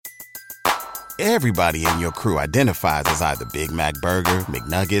Everybody in your crew identifies as either Big Mac Burger,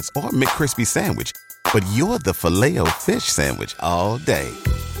 McNuggets, or McCrispy Sandwich. But you're the Filet-O-Fish Sandwich all day.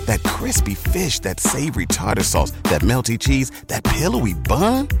 That crispy fish, that savory tartar sauce, that melty cheese, that pillowy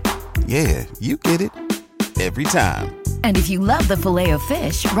bun. Yeah, you get it. Every time. And if you love the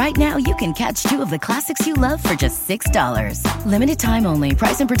Filet-O-Fish, right now you can catch two of the classics you love for just $6. Limited time only.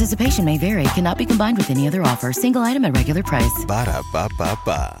 Price and participation may vary. Cannot be combined with any other offer. Single item at regular price.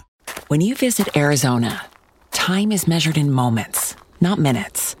 Ba-da-ba-ba-ba. When you visit Arizona, time is measured in moments, not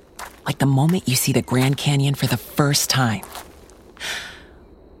minutes. Like the moment you see the Grand Canyon for the first time.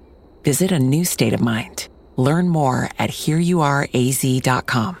 Visit a new state of mind. Learn more at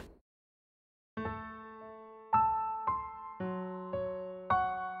hereyouareaz.com.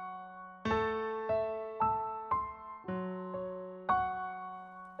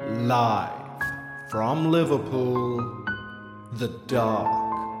 Live from Liverpool, The Dark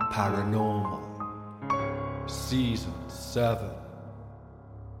Paranormal, Season 7.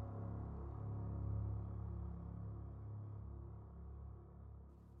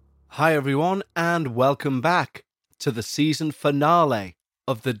 Hi everyone, and welcome back to the season finale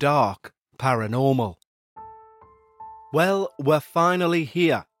of The Dark Paranormal. Well, we're finally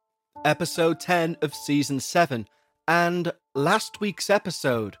here. Episode 10 of Season 7, and last week's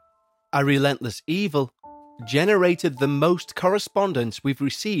episode, A Relentless Evil, generated the most correspondence we've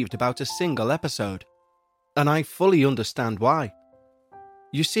received about a single episode. And I fully understand why.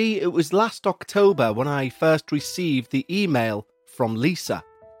 You see, it was last October when I first received the email from Lisa.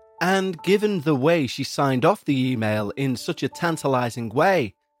 And given the way she signed off the email in such a tantalising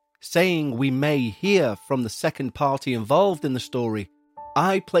way, saying we may hear from the second party involved in the story,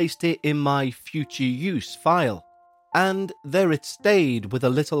 I placed it in my future use file. And there it stayed with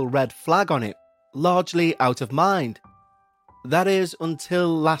a little red flag on it, largely out of mind. That is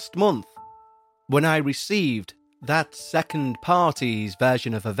until last month, when I received that second party's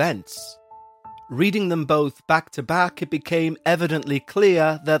version of events. Reading them both back to back, it became evidently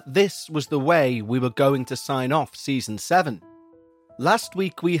clear that this was the way we were going to sign off Season 7. Last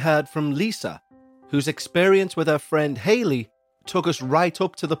week we heard from Lisa, whose experience with her friend Hayley took us right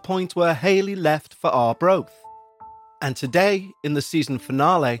up to the point where Hayley left for Arbroath. And today, in the season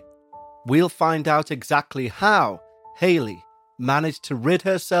finale, we'll find out exactly how Hayley managed to rid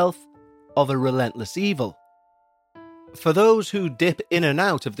herself of a relentless evil. For those who dip in and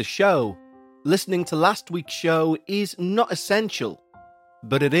out of the show, listening to last week's show is not essential,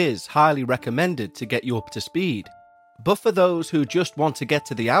 but it is highly recommended to get you up to speed. But for those who just want to get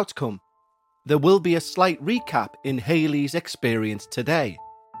to the outcome, there will be a slight recap in Hayley's experience today.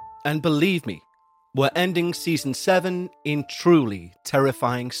 And believe me, we're ending Season 7 in truly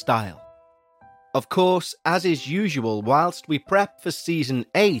terrifying style. Of course, as is usual, whilst we prep for Season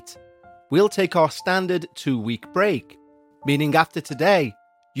 8, we'll take our standard 2-week break, meaning after today,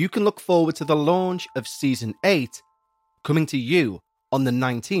 you can look forward to the launch of Season 8, coming to you on the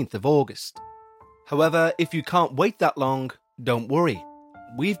 19th of August. However, if you can't wait that long, don't worry.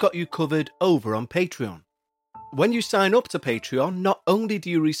 We've got you covered over on Patreon. When you sign up to Patreon, not only do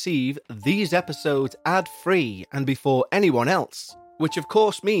you receive these episodes ad-free and before anyone else, which of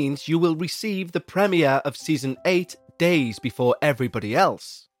course means you will receive the premiere of Season 8 days before everybody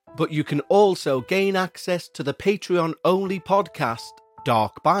else, but you can also gain access to the Patreon-only podcast,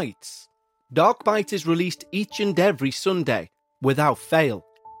 Dark Bites. Dark Bite is released each and every Sunday, without fail,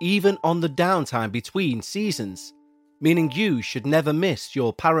 even on the downtime between seasons, meaning you should never miss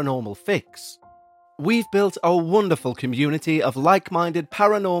your paranormal fix. We've built a wonderful community of like-minded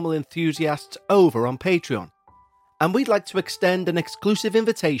paranormal enthusiasts over on Patreon, and we'd like to extend an exclusive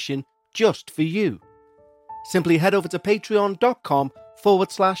invitation just for you. Simply head over to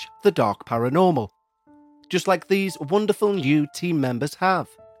patreon.com/The Dark Paranormal, just like these wonderful new team members have.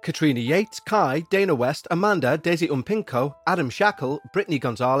 Katrina Yates, Kai, Dana West, Amanda, Daisy Umpinko, Adam Shackle, Brittany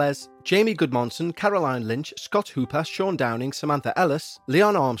Gonzalez, Jamie Goodmonson, Caroline Lynch, Scott Hooper, Sean Downing, Samantha Ellis,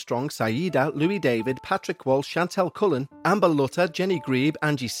 Leon Armstrong, Saida, Louis David, Patrick Walsh, Chantel Cullen, Amber Lutter, Jenny Grebe,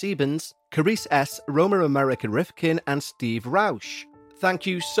 Angie Siebens, Carice S., Roma America Rifkin, and Steve Rausch. Thank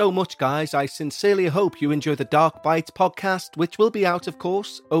you so much, guys. I sincerely hope you enjoy the Dark Bites podcast, which will be out, of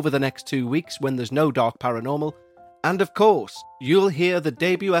course, over the next 2 weeks when there's no Dark Paranormal. And of course, you'll hear the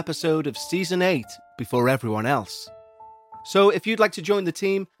debut episode of Season 8 before everyone else. So if you'd like to join the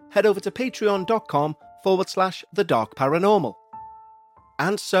team, head over to patreon.com/The Dark Paranormal.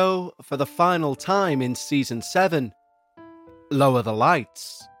 And so, for the final time in Season 7, lower the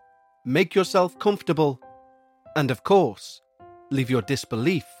lights, make yourself comfortable, and of course, leave your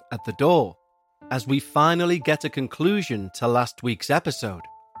disbelief at the door, as we finally get a conclusion to last week's episode.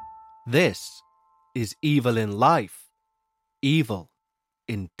 This is evil in life, evil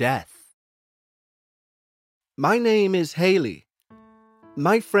in death. My name is Haley.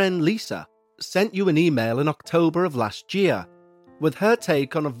 My friend Lisa sent you an email in October of last year with her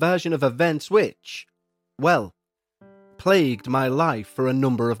take on a version of events which, well, plagued my life for a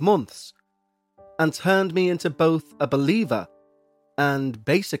number of months and turned me into both a believer and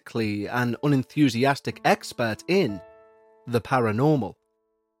basically an unenthusiastic expert in the paranormal.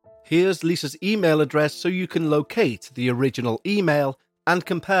 Here's Lisa's email address so you can locate the original email and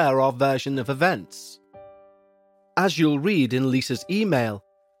compare our version of events. As you'll read in Lisa's email,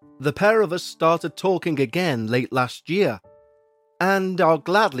 the pair of us started talking again late last year and are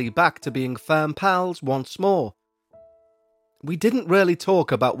gladly back to being firm pals once more. We didn't really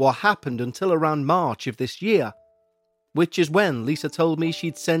talk about what happened until around March of this year, which is when Lisa told me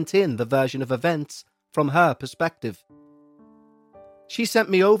she'd sent in the version of events from her perspective. She sent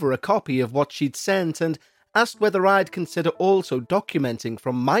me over a copy of what she'd sent and asked whether I'd consider also documenting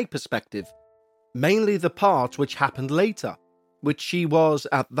from my perspective, mainly the part which happened later, which she was,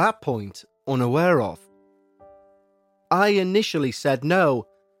 at that point, unaware of. I initially said no,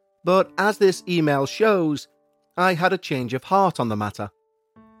 but as this email shows, I had a change of heart on the matter.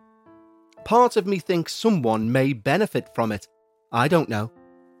 Part of me thinks someone may benefit from it. I don't know.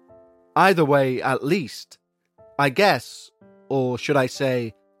 Either way, at least, I guess, or should I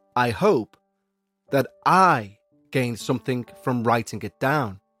say, I hope, that I gained something from writing it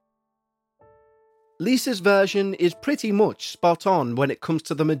down. Lisa's version is pretty much spot on when it comes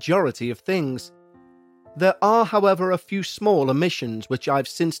to the majority of things. There are, however, a few small omissions which I've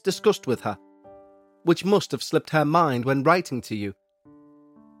since discussed with her, which must have slipped her mind when writing to you.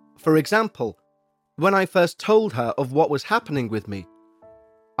 For example, when I first told her of what was happening with me,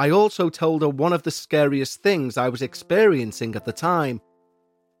 I also told her one of the scariest things I was experiencing at the time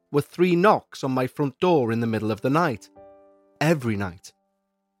were 3 knocks on my front door in the middle of the night, every night.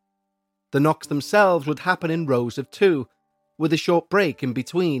 The knocks themselves would happen in rows of 2, with a short break in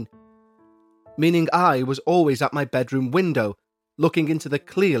between, meaning I was always at my bedroom window, looking into the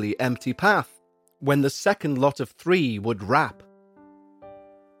clearly empty path, when the second lot of 3 would rap.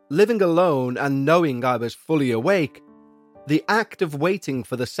 Living alone and knowing I was fully awake, the act of waiting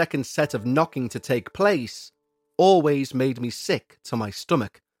for the second set of knocking to take place always made me sick to my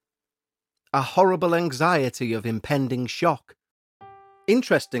stomach. A horrible anxiety of impending shock.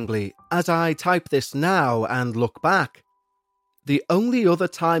 Interestingly, as I type this now and look back, the only other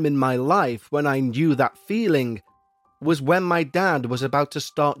time in my life when I knew that feeling was when my dad was about to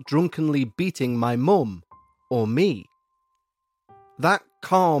start drunkenly beating my mum, or me. That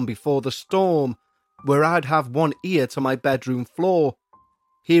calm before the storm, where I'd have one ear to my bedroom floor,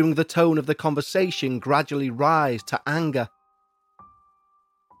 hearing the tone of the conversation gradually rise to anger.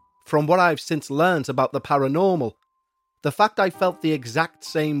 From what I've since learnt about the paranormal, the fact I felt the exact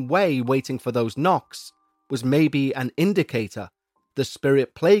same way waiting for those knocks was maybe an indicator the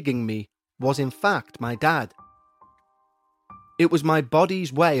spirit plaguing me was in fact my dad. It was my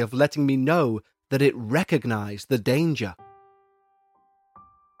body's way of letting me know that it recognised the danger.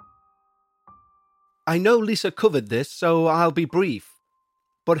 I know Lisa covered this, so I'll be brief,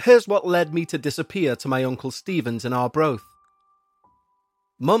 but here's what led me to disappear to my Uncle Stephen's in Arbroath.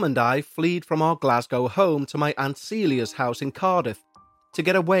 Mum and I fled from our Glasgow home to my Aunt Celia's house in Cardiff to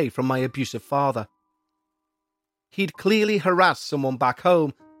get away from my abusive father. He'd clearly harassed someone back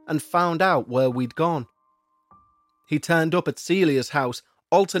home and found out where we'd gone. He turned up at Celia's house,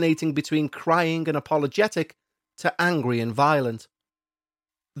 alternating between crying and apologetic to angry and violent.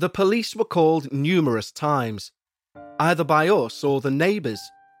 The police were called numerous times, either by us or the neighbours,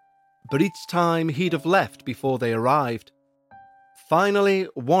 but each time he'd have left before they arrived. Finally,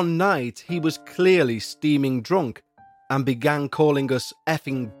 one night he was clearly steaming drunk and began calling us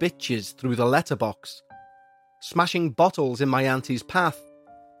effing bitches through the letterbox, smashing bottles in my auntie's path,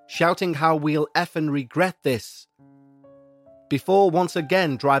 shouting how we'll effing regret this, before once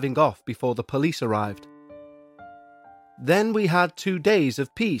again driving off before the police arrived. Then we had 2 days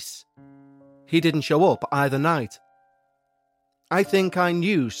of peace. He didn't show up either night. I think I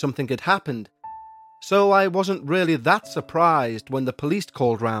knew something had happened, so I wasn't really that surprised when the police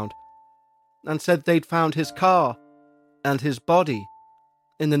called round and said they'd found his car and his body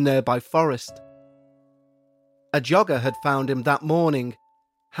in the nearby forest. A jogger had found him that morning,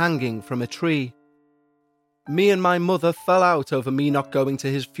 hanging from a tree. Me and my mother fell out over me not going to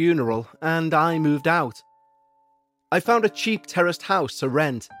his funeral, and I moved out. I found a cheap terraced house to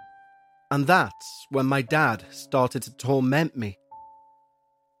rent, and that's when my dad started to torment me.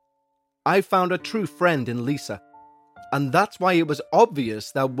 I found a true friend in Lisa, And that's why it was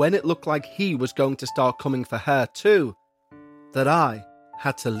obvious that when it looked like he was going to start coming for her too, that I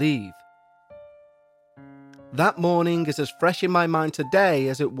had to leave. That morning is as fresh in my mind today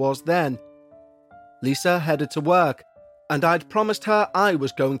as it was then. Lisa headed to work, and I'd promised her I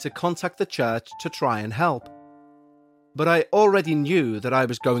was going to contact the church to try and help. But I already knew that I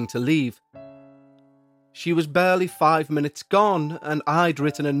was going to leave. She was barely 5 minutes gone, and I'd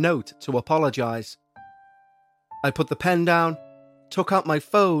written a note to apologise. I put the pen down, took out my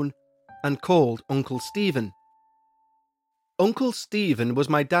phone, and called Uncle Stephen. Uncle Stephen was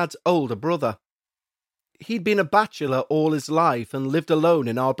my dad's older brother. He'd been a bachelor all his life and lived alone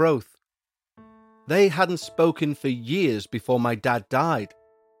in Arbroath. They hadn't spoken for years before my dad died.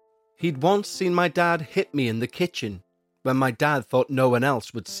 He'd once seen my dad hit me in the kitchen when my dad thought no one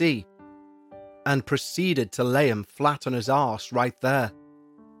else would see, and proceeded to lay him flat on his arse right there.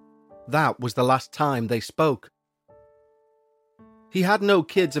 That was the last time they spoke. He had no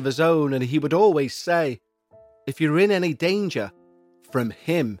kids of his own, and he would always say, "If you're in any danger from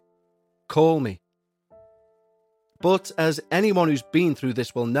him, call me." But as anyone who's been through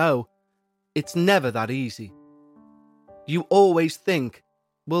this will know, it's never that easy. You always think,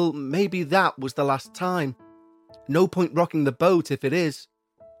 well, maybe that was the last time. No point rocking the boat if it is.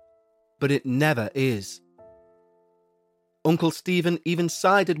 But it never is. Uncle Stephen even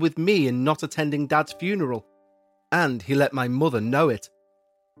sided with me in not attending Dad's funeral, and he let my mother know it.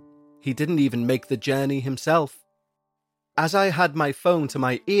 He didn't even make the journey himself. As I had my phone to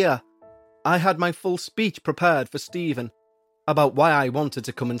my ear, I had my full speech prepared for Stephen about why I wanted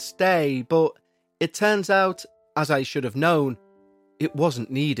to come and stay, but it turns out, as I should have known, it wasn't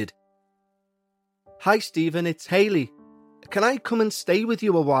needed. "Hi Stephen, it's Hayley. Can I come and stay with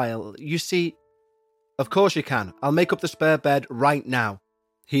you a while? You see..." "Of course you can. I'll make up the spare bed right now,"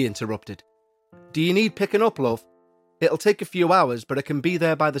 he interrupted. "Do you need picking up, love? It'll take a few hours, but I can be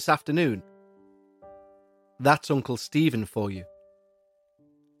there by this afternoon." That's Uncle Stephen for you.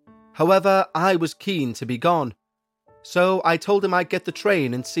 However, I was keen to be gone, so I told him I'd get the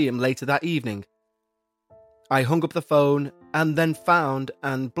train and see him later that evening. I hung up the phone and then found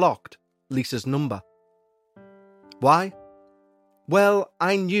and blocked Lisa's number. Why? Well,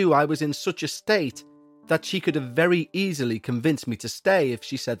 I knew I was in such a state that she could have very easily convinced me to stay if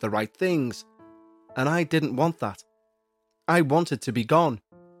she said the right things, and I didn't want that. I wanted to be gone,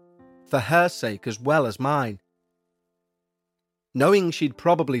 for her sake as well as mine. Knowing she'd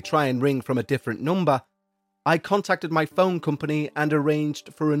probably try and ring from a different number, I contacted my phone company and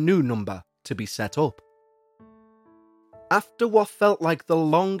arranged for a new number to be set up. After what felt like the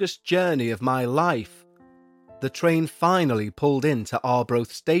longest journey of my life, the train finally pulled into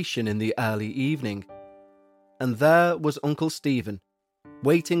Arbroath Station in the early evening, and there was Uncle Stephen,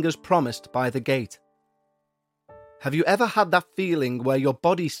 waiting as promised by the gate. Have you ever had that feeling where your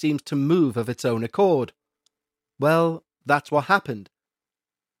body seems to move of its own accord? Well, that's what happened.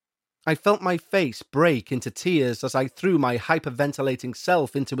 I felt my face break into tears as I threw my hyperventilating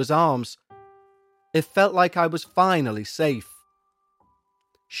self into his arms. It felt like I was finally safe.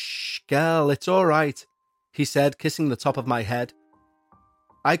 "Shh, girl, it's all right," he said, kissing the top of my head.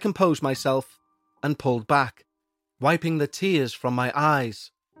 I composed myself and pulled back, wiping the tears from my eyes.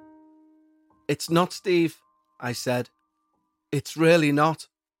 "It's not, Steve," I said. "It's really not."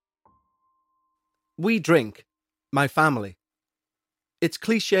 We drink, my family. It's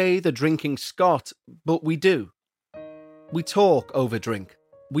cliché, the drinking Scot, but we do. We talk over drink.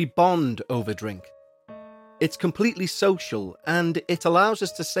 We bond over drink. It's completely social, and it allows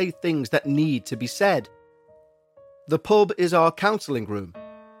us to say things that need to be said. The pub is our counselling room.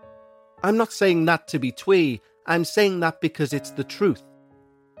 I'm not saying that to be twee, I'm saying that because it's the truth.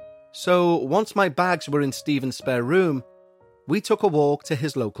 So, once my bags were in Stephen's spare room, we took a walk to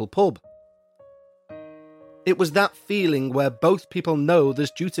his local pub. It was that feeling where both people know there's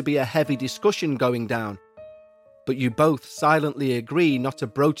due to be a heavy discussion going down, but you both silently agree not to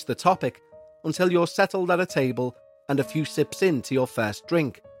broach the topic until you're settled at a table and a few sips into your first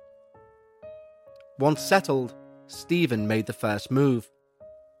drink. Once settled, Stephen made the first move.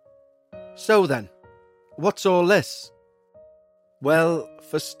 "So then, what's all this?" "Well,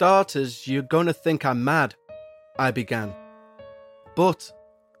 for starters, you're going to think I'm mad," I began. But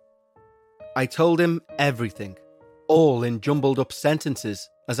I told him everything, all in jumbled up sentences,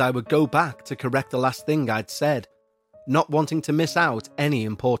 as I would go back to correct the last thing I'd said, not wanting to miss out any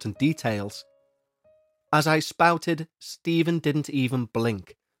important details. As I spouted, Stephen didn't even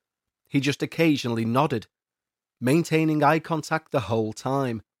blink. He just occasionally nodded, maintaining eye contact the whole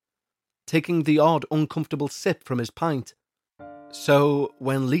time, taking the odd uncomfortable sip from his pint. "So,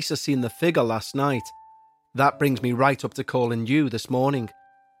 when Lisa seen the figure last night, That brings me right up to calling you this morning.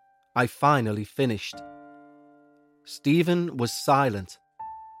 I finally finished. Stephen was silent,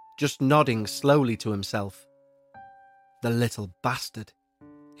 just nodding slowly to himself. The little bastard,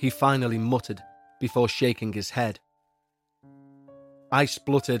 he finally muttered before shaking his head. I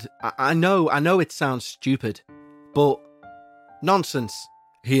spluttered, I know it sounds stupid, but... Nonsense,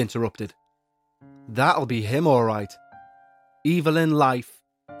 he interrupted. That'll be him all right. Evil in life,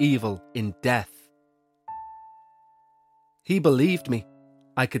 evil in death. He believed me,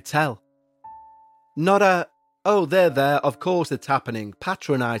 I could tell. Not a, oh, there, of course it's happening,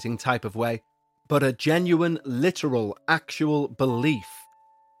 patronising type of way, but a genuine, literal, actual belief.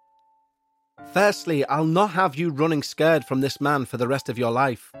 Firstly, I'll not have you running scared from this man for the rest of your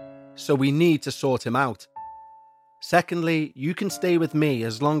life, so we need to sort him out. Secondly, you can stay with me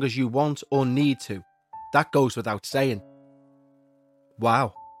as long as you want or need to. That goes without saying.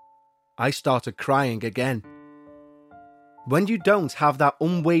 Wow, I started crying again. When you don't have that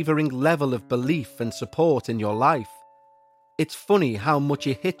unwavering level of belief and support in your life, it's funny how much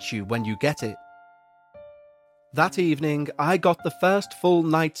it hits you when you get it. That evening, I got the first full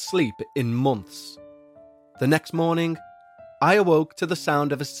night's sleep in months. The next morning, I awoke to the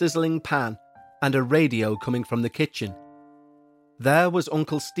sound of a sizzling pan and a radio coming from the kitchen. There was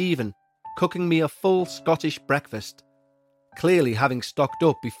Uncle Stephen cooking me a full Scottish breakfast, clearly having stocked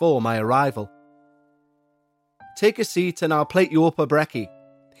up before my arrival. Take a seat and I'll plate you up a brekkie,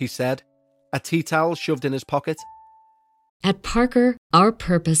 he said, a tea towel shoved in his pocket. At Parker, our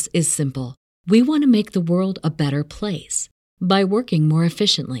purpose is simple. We want to make the world a better place by working more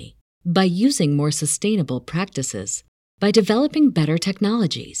efficiently, by using more sustainable practices, by developing better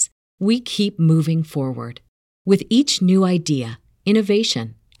technologies. We keep moving forward. With each new idea,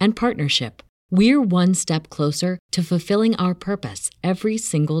 innovation, and partnership, we're one step closer to fulfilling our purpose every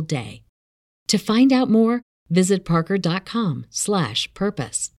single day. To find out more, visit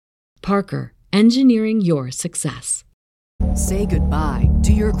parker.com/purpose. Parker, engineering your success. Say goodbye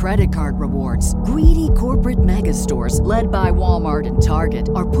to your credit card rewards. Greedy corporate mega stores, led by Walmart and Target,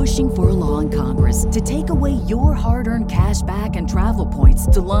 are pushing for a law in Congress to take away your hard-earned cash back and travel points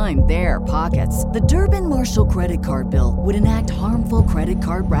to line their pockets. The Durbin-Marshall credit card bill would enact harmful credit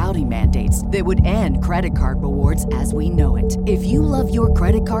card routing mandates that would end credit card rewards as we know it. If you love your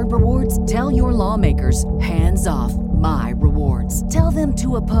credit card rewards, tell your lawmakers, hands off my rewards. Tell them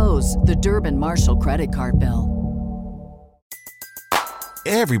to oppose the Durbin-Marshall credit card bill.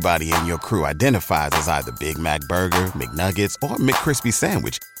 Everybody in your crew identifies as either Big Mac Burger, McNuggets, or McCrispy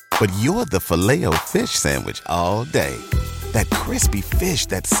Sandwich. But you're the Filet-O-Fish Sandwich all day. That crispy fish,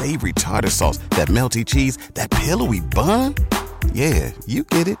 that savory tartar sauce, that melty cheese, that pillowy bun. Yeah, you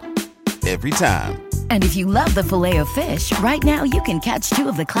get it. Every time. And if you love the Filet-O-Fish, right now you can catch two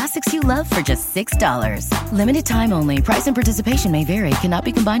of the classics you love for just $6. Limited time only. Price and participation may vary. Cannot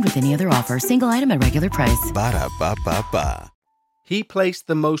be combined with any other offer. Single item at regular price. Ba-da-ba-ba-ba. He placed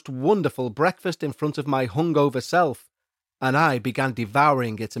the most wonderful breakfast in front of my hungover self, and I began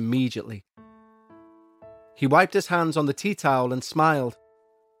devouring it immediately. He wiped his hands on the tea towel and smiled.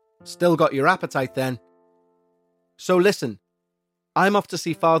 Still got your appetite then? So listen, I'm off to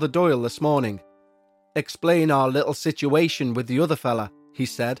see Father Doyle this morning. Explain our little situation with the other fella, he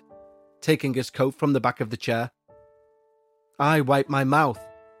said, taking his coat from the back of the chair. I wiped my mouth.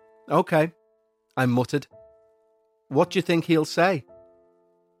 Okay, I muttered. What do you think he'll say?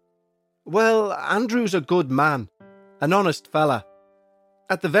 Well, Andrew's a good man, an honest fella.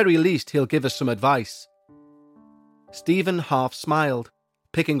 At the very least, he'll give us some advice. Stephen half smiled,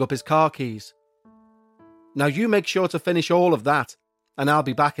 picking up his car keys. Now you make sure to finish all of that, and I'll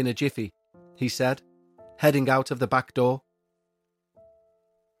be back in a jiffy, he said, heading out of the back door.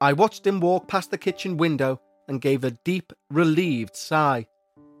 I watched him walk past the kitchen window and gave a deep, relieved sigh.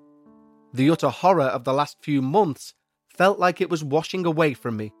 The utter horror of the last few months felt like it was washing away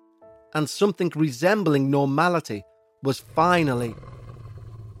from me, and something resembling normality was finally...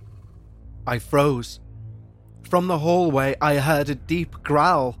 I froze. From the hallway, I heard a deep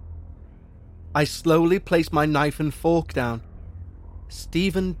growl. I slowly placed my knife and fork down.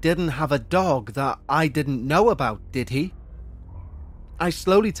 Stephen didn't have a dog that I didn't know about, did he? I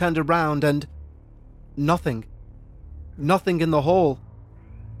slowly turned around and... Nothing. Nothing in the hall.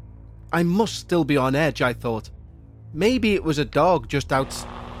 I must still be on edge, I thought. Maybe it was a dog just outside.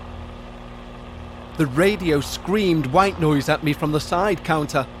 The radio screamed white noise at me from the side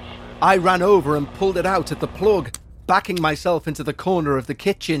counter. I ran over and pulled it out at the plug, backing myself into the corner of the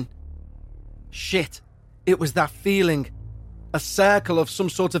kitchen. Shit, it was that feeling. A circle of some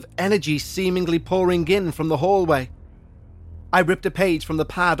sort of energy seemingly pouring in from the hallway. I ripped a page from the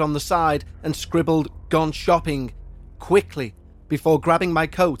pad on the side and scribbled "Gone shopping" quickly before grabbing my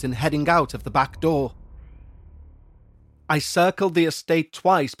coat and heading out of the back door. I circled the estate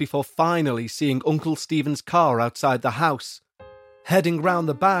twice before finally seeing Uncle Stephen's car outside the house. Heading round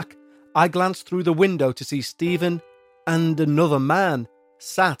the back, I glanced through the window to see Stephen and another man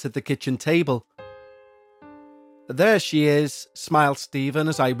sat at the kitchen table. "There she is," smiled Stephen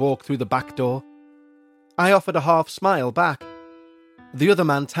as I walked through the back door. I offered a half smile back. The other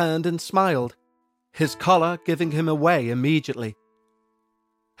man turned and smiled, his collar giving him away immediately.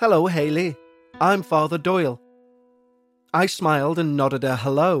 "Hello, Haley. I'm Father Doyle." I smiled and nodded a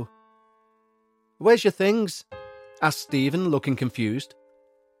hello. "Where's your things?" asked Stephen, looking confused.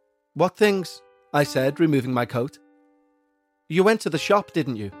 "What things?" I said, removing my coat. "You went to the shop,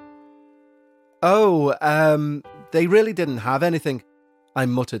 didn't you?" "Oh, they really didn't have anything," I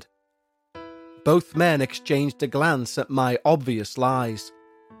muttered. Both men exchanged a glance at my obvious lies.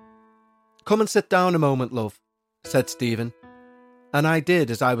 "Come and sit down a moment, love," said Stephen, and I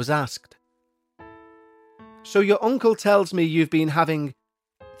did as I was asked. "So your uncle tells me you've been having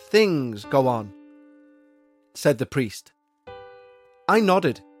things go on," said the priest. I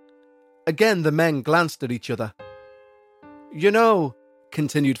nodded. Again the men glanced at each other. "You know,"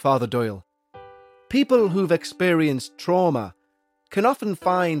 continued Father Doyle, "people who've experienced trauma can often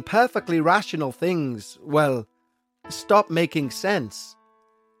find perfectly rational things, well, stop making sense."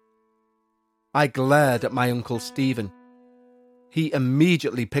 I glared at my Uncle Stephen. He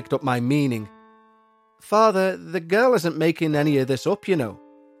immediately picked up my meaning. "Father, the girl isn't making any of this up, you know,"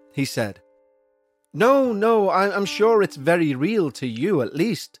 he said. No, I'm sure it's very real to you, at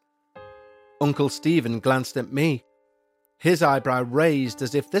least." Uncle Stephen glanced at me, his eyebrow raised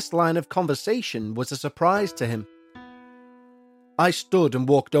as if this line of conversation was a surprise to him. I stood and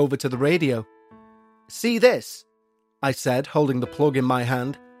walked over to the radio. "See this?" I said, holding the plug in my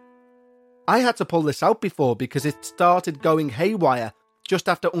hand. I had to pull this out before because it started going haywire just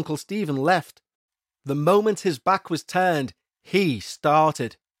after Uncle Stephen left. The moment his back was turned, he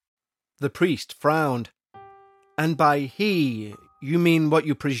started. The priest frowned. "And by he, you mean what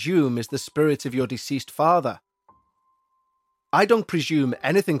you presume is the spirit of your deceased father?" "I don't presume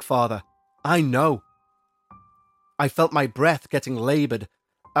anything, Father. I know." I felt my breath getting laboured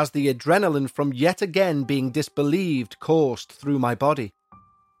as the adrenaline from yet again being disbelieved coursed through my body.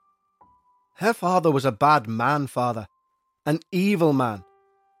 "Her father was a bad man, Father. An evil man.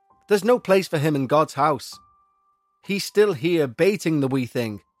 There's no place for him in God's house. He's still here baiting the wee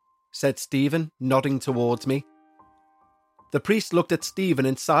thing," said Stephen, nodding towards me. The priest looked at Stephen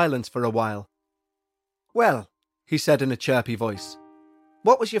in silence for a while. "Well," he said in a chirpy voice,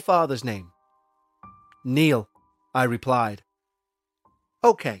 "what was your father's name?" "Neil," I replied.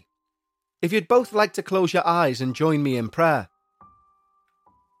 "Okay, if you'd both like to close your eyes and join me in prayer."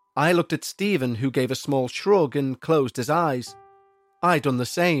 I looked at Stephen, who gave a small shrug and closed his eyes. I done the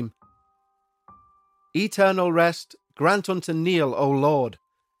same. "Eternal rest grant unto Neil, O Lord,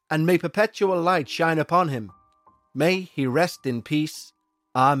 and may perpetual light shine upon him. May he rest in peace.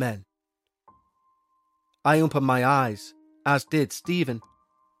 Amen." I opened my eyes, as did Stephen.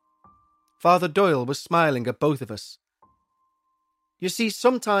 Father Doyle was smiling at both of us. "You see,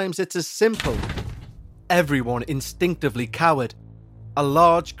 sometimes it's as simple." Everyone instinctively cowered. A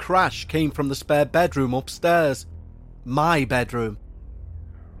large crash came from the spare bedroom upstairs. My bedroom.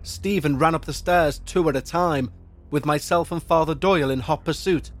 Stephen ran up the stairs 2 at a time, with myself and Father Doyle in hot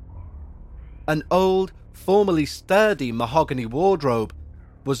pursuit. An old, formerly sturdy mahogany wardrobe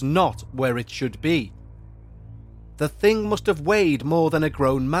was not where it should be. The thing must have weighed more than a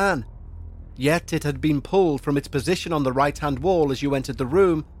grown man, yet it had been pulled from its position on the right-hand wall as you entered the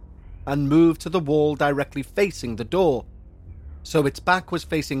room and moved to the wall directly facing the door, so its back was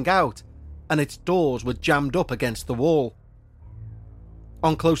facing out and its doors were jammed up against the wall.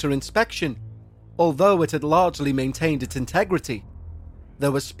 On closer inspection, although it had largely maintained its integrity,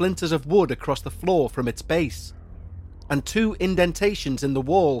 there were splinters of wood across the floor from its base, and 2 indentations in the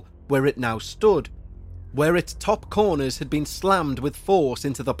wall where it now stood, where its top corners had been slammed with force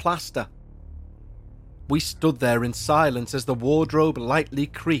into the plaster. We stood there in silence as the wardrobe lightly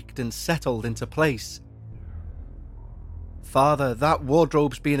creaked and settled into place. "Father, that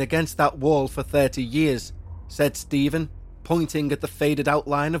wardrobe's been against that wall for 30 years, said Stephen, pointing at the faded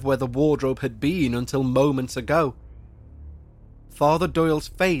outline of where the wardrobe had been until moments ago. Father Doyle's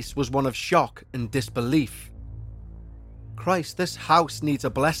face was one of shock and disbelief. "Christ, this house needs a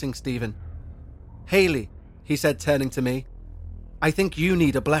blessing, Stephen. Haley," he said, turning to me, "I think you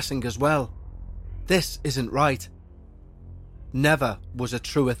need a blessing as well. This isn't right." Never was a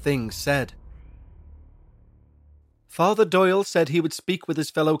truer thing said. Father Doyle said he would speak with his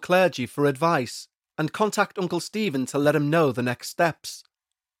fellow clergy for advice and contact Uncle Stephen to let him know the next steps.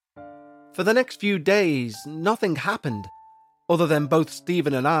 For the next few days, nothing happened, other than both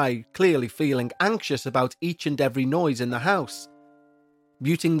Stephen and I clearly feeling anxious about each and every noise in the house.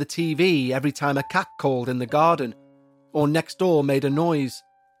 Muting the TV every time a cat called in the garden or next door made a noise.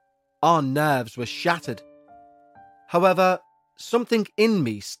 Our nerves were shattered. However, something in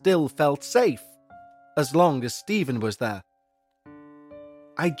me still felt safe, as long as Stephen was there.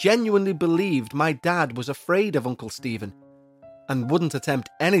 I genuinely believed my dad was afraid of Uncle Stephen and wouldn't attempt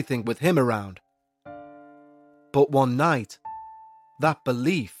anything with him around. But one night, that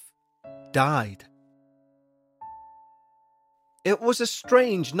belief died. It was a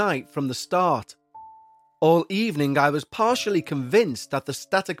strange night from the start. All evening I was partially convinced that the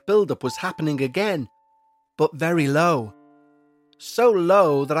static buildup was happening again, but very low. So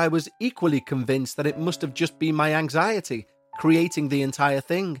low that I was equally convinced that it must have just been my anxiety creating the entire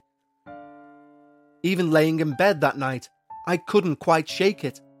thing. Even laying in bed that night, I couldn't quite shake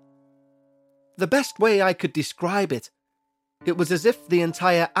it. The best way I could describe it, it was as if the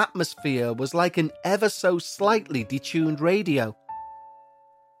entire atmosphere was like an ever so slightly detuned radio.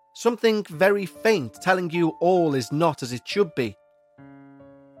 Something very faint telling you all is not as it should be.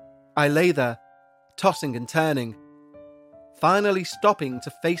 I lay there, tossing and turning, finally stopping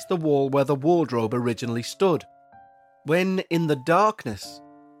to face the wall where the wardrobe originally stood, when, in the darkness,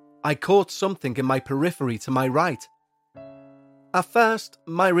 I caught something in my periphery to my right. At first,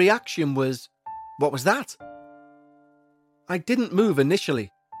 my reaction was, "What was that?" I didn't move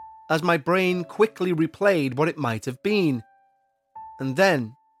initially, as my brain quickly replayed what it might have been. And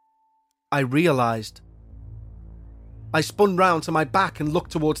then, I realised. I spun round to my back and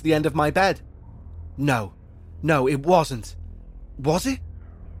looked towards the end of my bed. No, it wasn't. Was it?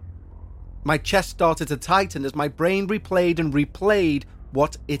 My chest started to tighten as my brain replayed and replayed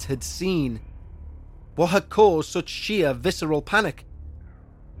what it had seen. What had caused such sheer visceral panic?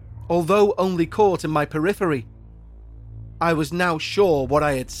 Although only caught in my periphery, I was now sure what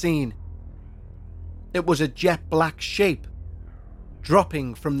I had seen. It was a jet black shape,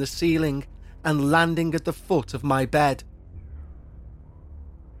 dropping from the ceiling and landing at the foot of my bed.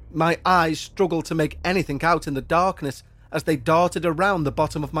 My eyes struggled to make anything out in the darkness as they darted around the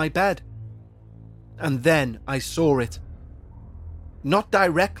bottom of my bed. And then I saw it. Not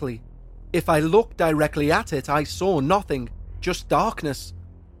directly. If I looked directly at it, I saw nothing, just darkness.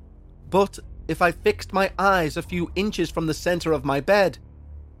 But if I fixed my eyes a few inches from the centre of my bed,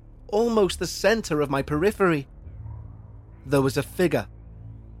 almost the centre of my periphery, there was a figure,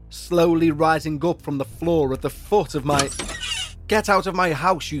 slowly rising up from the floor at the foot of my... "Get out of my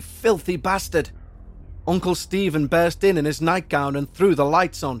house, you filthy bastard!" Uncle Stephen burst in his nightgown and threw the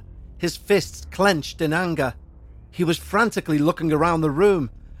lights on, his fists clenched in anger. He was frantically looking around the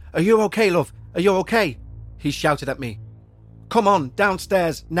room. "Are you okay, love? Are you okay?" he shouted at me. "Come on,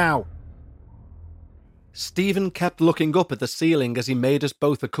 downstairs, now!" Stephen kept looking up at the ceiling as he made us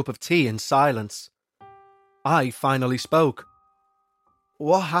both a cup of tea in silence. I finally spoke.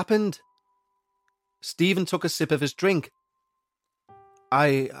 "What happened?" Stephen took a sip of his drink.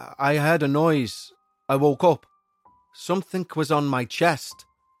 I heard a noise. I woke up. Something was on my chest.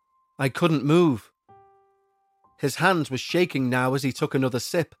 I couldn't move. His hands were shaking now as he took another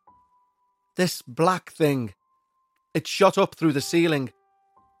sip. "This black thing. It shot up through the ceiling.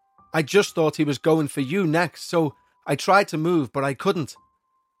 I just thought he was going for you next, so I tried to move, but I couldn't.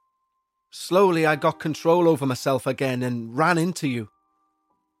 Slowly I got control over myself again and ran into you."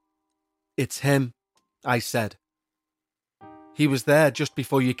 "It's him," I said. "He was there just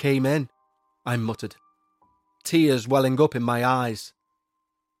before you came in," I muttered, tears welling up in my eyes.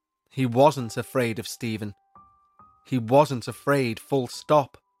 He wasn't afraid of Stephen. He wasn't afraid, full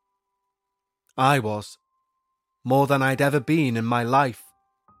stop. I was, more than I'd ever been in my life.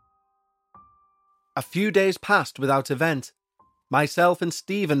 A few days passed without event. Myself and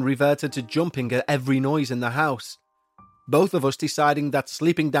Stephen reverted to jumping at every noise in the house, both of us deciding that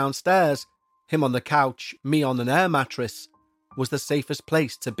sleeping downstairs, him on the couch, me on an air mattress, was the safest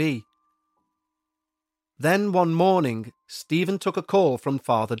place to be. Then one morning, Stephen took a call from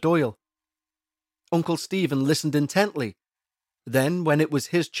Father Doyle. Uncle Stephen listened intently. Then, when it was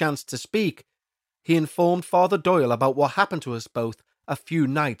his chance to speak, he informed Father Doyle about what happened to us both a few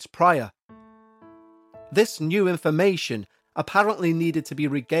nights prior. This new information apparently needed to be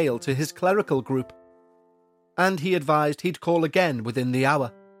regaled to his clerical group, and he advised he'd call again within the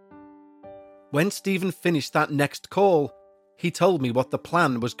hour. When Stephen finished that next call, he told me what the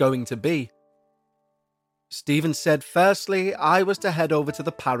plan was going to be. Stephen said firstly I was to head over to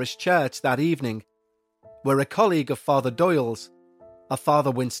the parish church that evening, where a colleague of Father Doyle's, a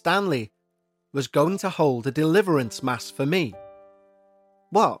Father Winstanley, was going to hold a deliverance mass for me.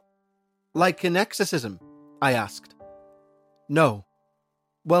 What? Like an exorcism? I asked. No.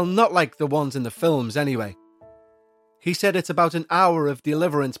 Well, not like the ones in the films anyway. He said it's about an hour of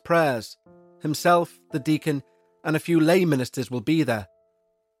deliverance prayers. Himself, the deacon, and a few lay ministers will be there.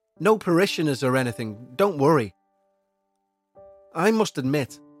 No parishioners or anything, don't worry. I must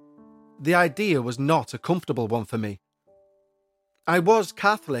admit, the idea was not a comfortable one for me. I was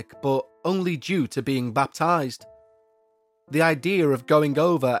Catholic, but only due to being baptised. The idea of going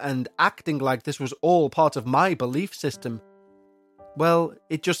over and acting like this was all part of my belief system, well,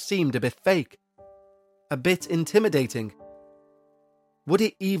 it just seemed a bit fake. A bit intimidating. Would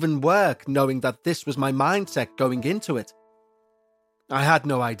it even work knowing that this was my mindset going into it? I had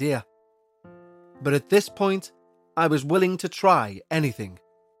no idea. But at this point, I was willing to try anything.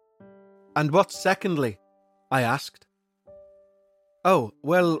 And what secondly? I asked. Oh,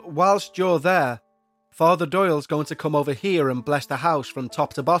 well, whilst you're there, Father Doyle's going to come over here and bless the house from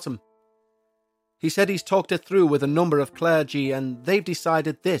top to bottom. He said he's talked it through with a number of clergy and they've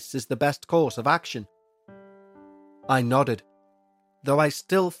decided this is the best course of action. I nodded, though I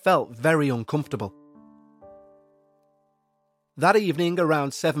still felt very uncomfortable. That evening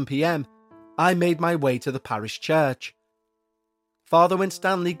around 7 p.m, I made my way to the parish church. Father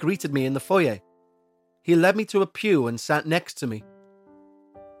Winstanley greeted me in the foyer. He led me to a pew and sat next to me.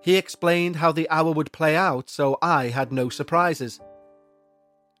 He explained how the hour would play out, so I had no surprises.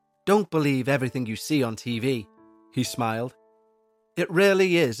 Don't believe everything you see on TV, he smiled. It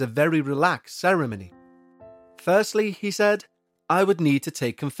really is a very relaxed ceremony. Firstly, he said, I would need to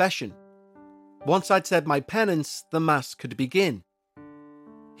take confession. Once I'd said my penance, the Mass could begin.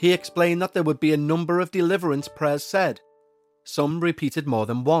 He explained that there would be a number of deliverance prayers said, some repeated more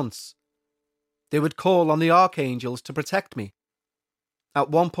than once. They would call on the archangels to protect me. At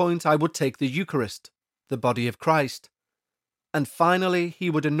one point I would take the Eucharist, the body of Christ, and finally he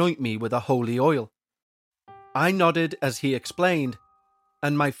would anoint me with a holy oil. I nodded as he explained,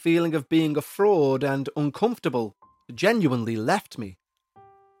 and my feeling of being a fraud and uncomfortable genuinely left me.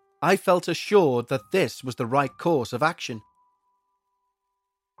 I felt assured that this was the right course of action.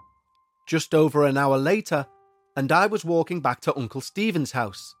 Just over an hour later, and I was walking back to Uncle Stephen's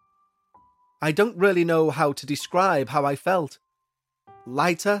house. I don't really know how to describe how I felt.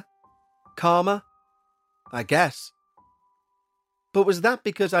 Lighter? Calmer? I guess. But was that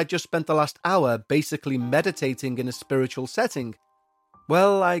because I just spent the last hour basically meditating in a spiritual setting?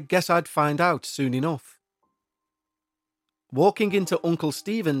 Well, I guess I'd find out soon enough. Walking into Uncle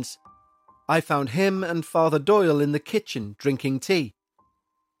Stephen's, I found him and Father Doyle in the kitchen drinking tea.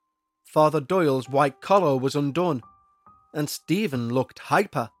 Father Doyle's white collar was undone, and Stephen looked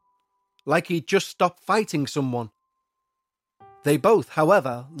hyper, like he'd just stopped fighting someone. They both,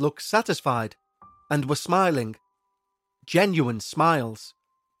 however, looked satisfied and were smiling. Genuine smiles.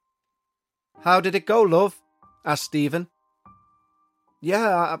 How did it go, love? Asked Stephen.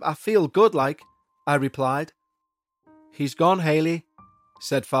 Yeah, I feel good like, I replied. He's gone, Haley,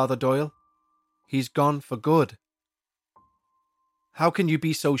 said Father Doyle. He's gone for good. How can you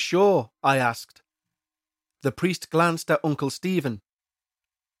be so sure? I asked. The priest glanced at Uncle Stephen.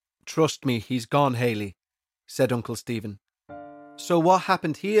 Trust me, he's gone, Haley, said Uncle Stephen. So what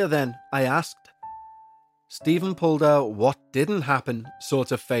happened here then? I asked. Stephen pulled a what didn't happen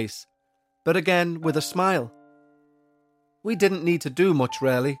sort of face, but again with a smile. We didn't need to do much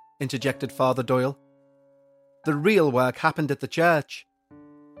really, interjected Father Doyle. The real work happened at the church.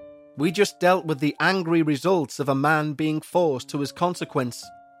 We just dealt with the angry results of a man being forced to his consequence.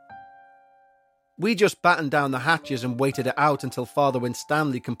 We just battened down the hatches and waited it out until Father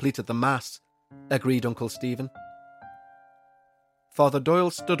Winstanley completed the Mass, agreed Uncle Stephen. Father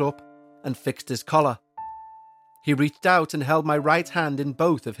Doyle stood up and fixed his collar. He reached out and held my right hand in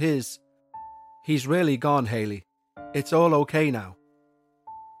both of his. He's really gone, Haley. It's all okay now.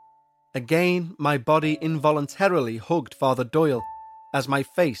 Again, my body involuntarily hugged Father Doyle as my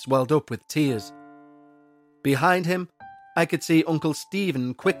face welled up with tears. Behind him, I could see Uncle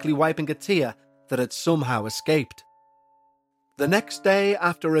Stephen quickly wiping a tear that had somehow escaped. The next day,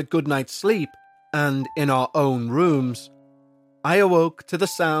 after a good night's sleep, and in our own rooms, I awoke to the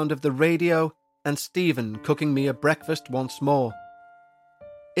sound of the radio and Stephen cooking me a breakfast once more.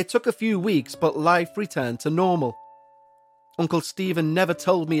 It took a few weeks, but life returned to normal. Uncle Stephen never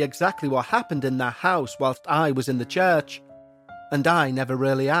told me exactly what happened in that house whilst I was in the church, and I never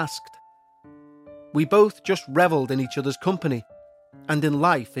really asked. We both just revelled in each other's company, and in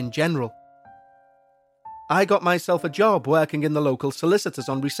life in general. I got myself a job working in the local solicitors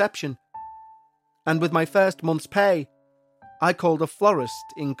on reception. And with my first month's pay, I called a florist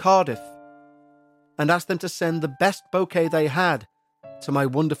in Cardiff and asked them to send the best bouquet they had to my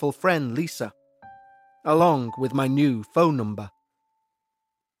wonderful friend Lisa, along with my new phone number.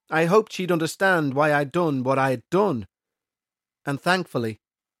 I hoped she'd understand why I'd done what I had done, and thankfully,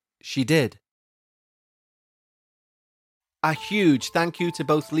 she did. A huge thank you to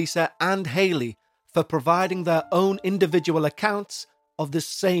both Lisa and Hayley for providing their own individual accounts of the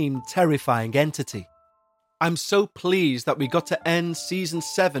same terrifying entity. I'm so pleased that we got to end Season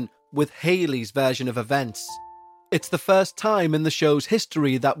 7 with Hayley's version of events. It's the first time in the show's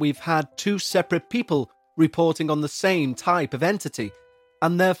history that we've had two separate people reporting on the same type of entity,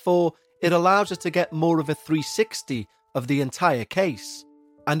 and therefore it allows us to get more of a 360 of the entire case.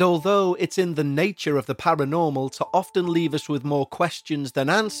 And although it's in the nature of the paranormal to often leave us with more questions than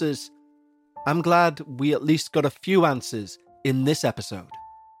answers, I'm glad we at least got a few answers in this episode.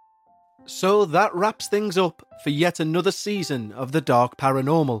 So that wraps things up for yet another season of The Dark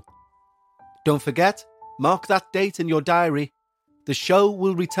Paranormal. Don't forget, mark that date in your diary. The show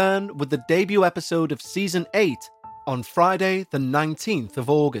will return with the debut episode of Season 8 on Friday the 19th of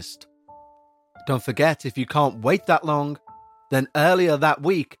August. Don't forget, if you can't wait that long, then earlier that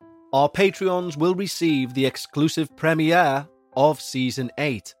week, our Patreons will receive the exclusive premiere of Season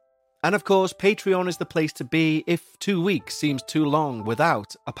 8. And of course, Patreon is the place to be if 2 weeks seems too long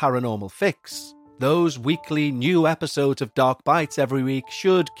without a paranormal fix. Those weekly new episodes of Dark Bites every week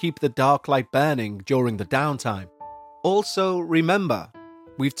should keep the dark light burning during the downtime. Also, remember,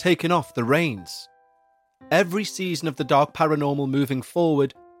 we've taken off the reins. Every season of The Dark Paranormal moving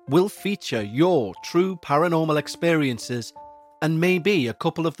forward will feature your true paranormal experiences and maybe a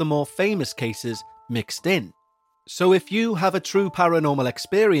couple of the more famous cases mixed in. So if you have a true paranormal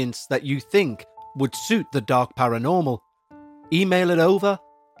experience that you think would suit The Dark Paranormal, email it over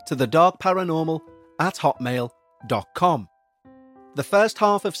to thedarkparanormal@hotmail.com. The first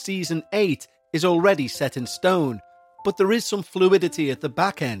half of Season 8 is already set in stone, but there is some fluidity at the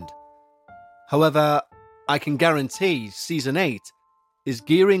back end. However, I can guarantee Season 8 is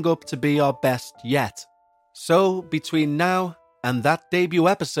gearing up to be our best yet. So between now and that debut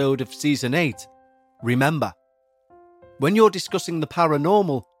episode of Season 8, remember, when you're discussing the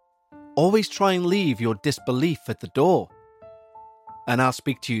paranormal, always try and leave your disbelief at the door. And I'll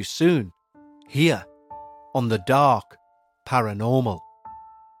speak to you soon, here on The Dark Paranormal.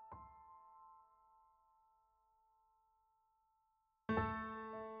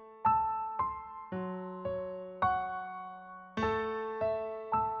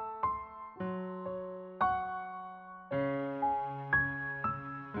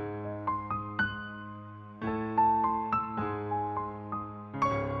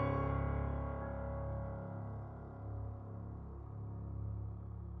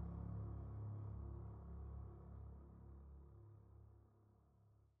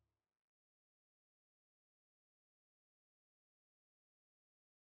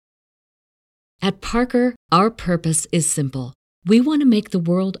 At Parker, our purpose is simple. We want to make the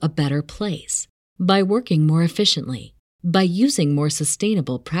world a better place by working more efficiently, by using more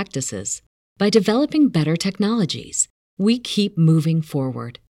sustainable practices, by developing better technologies. We keep moving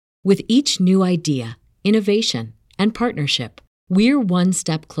forward. With each new idea, innovation, and partnership, we're one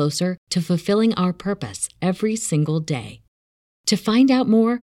step closer to fulfilling our purpose every single day. To find out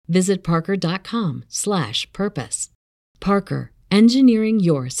more, visit parker.com/purpose. Parker, engineering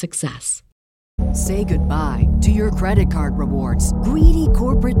your success. Say goodbye to your credit card rewards. Greedy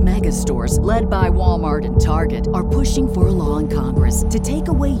corporate mega stores, led by Walmart and Target, are pushing for a law in Congress to take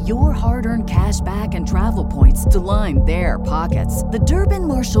away your hard-earned cash back and travel points to line their pockets. The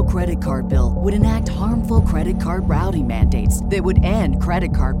Durbin-Marshall credit card bill would enact harmful credit card routing mandates that would end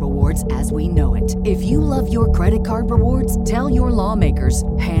credit card rewards as we know it. If you love your credit card rewards, tell your lawmakers,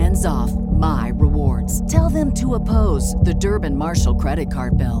 hands off my rewards. Tell them to oppose the Durbin-Marshall credit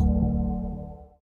card bill.